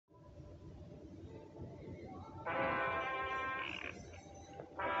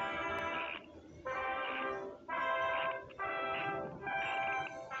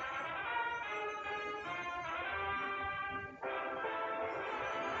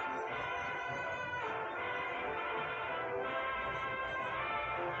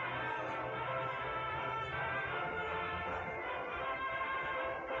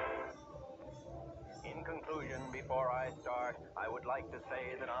conclusion before I start, I would like to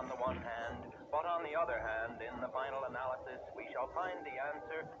say that on the one hand, but on the other hand, in the final analysis, we shall find the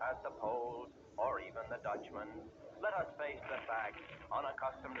answer at the polls or even the Dutchman's. Let us face the facts.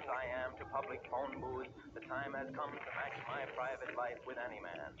 Unaccustomed as I am to public phone booths, the time has come to match my private life with any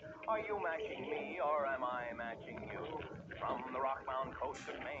man. Are you matching me or am I matching you? From the rock-bound coast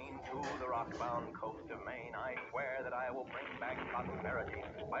of Maine to the rock-bound coast of Maine, I swear that I will bring back prosperity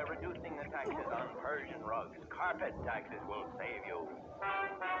by reducing the taxes on Persian rugs. Carpet taxes will save you.